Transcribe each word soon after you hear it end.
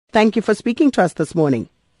Thank you for speaking to us this morning.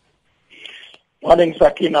 Morning,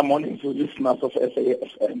 Sakina. Morning to listeners of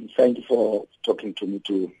SAFM. Thank you for talking to me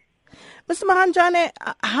too. Mr. Mahanjane,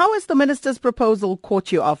 how has the minister's proposal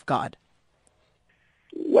caught you off guard?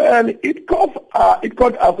 Well, it caught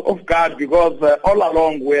us off guard because all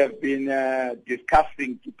along we have been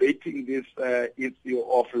debating this issue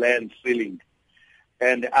of land ceiling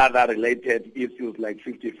and other related issues like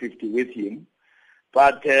 50-50 with him.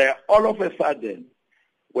 But all of a sudden,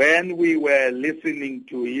 when we were listening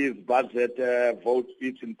to his budget vote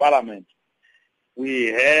speech in Parliament, we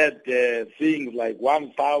had things like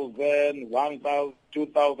 1,000,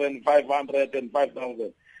 2,500, and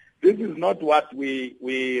 5,000. This is not what we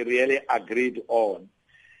really agreed on.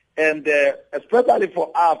 And especially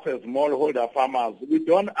for us as smallholder farmers, we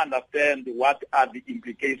don't understand what are the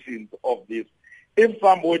implications of this. If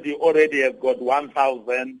somebody already has got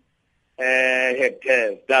 1,000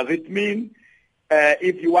 hectares, does it mean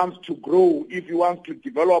if he wants to grow, if he wants to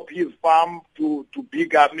develop his farm to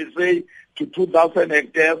bigger, say to 2,000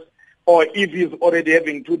 hectares, or if he's already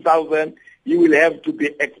having 2,000, he will have to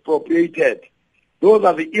be expropriated? Those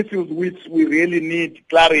are the issues which we really need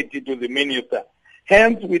clarity to the minister.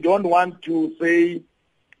 Hence, we don't want to say,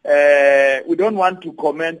 we don't want to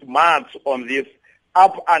comment much on this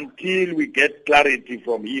up until we get clarity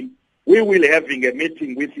from him. We will having a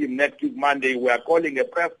meeting with him next week, Monday. We are calling a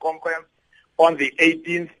press conference on the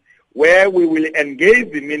 18th, where we will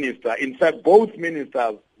engage the minister, in fact, both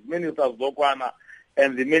ministers, Minister Zokwana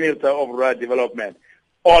and the Minister of Rural Development,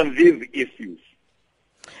 on these issues.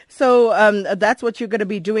 So that's what you're going to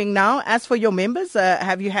be doing now. As for your members,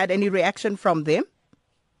 have you had any reaction from them?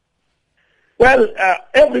 Well,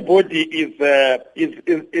 everybody is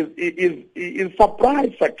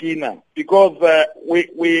surprised, Sakina, because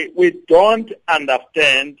we don't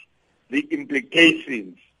understand the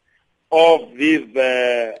implications of these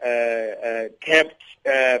capped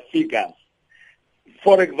figures.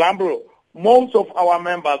 For example, most of our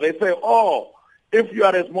members, they say, oh, if you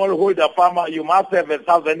are a smallholder farmer, you must have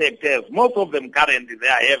 1,000 hectares. Most of them currently, they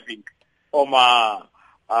are having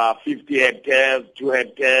 50 hectares, 2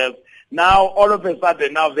 hectares. Now, all of a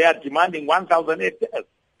sudden, now they are demanding 1,000 hectares.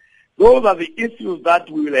 Those are the issues that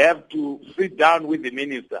we will have to sit down with the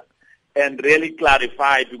minister and really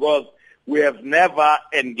clarify, because we have never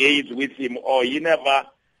engaged with him, or he never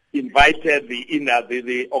invited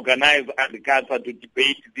the organized agriculture to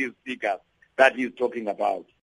debate these figures that he's talking about.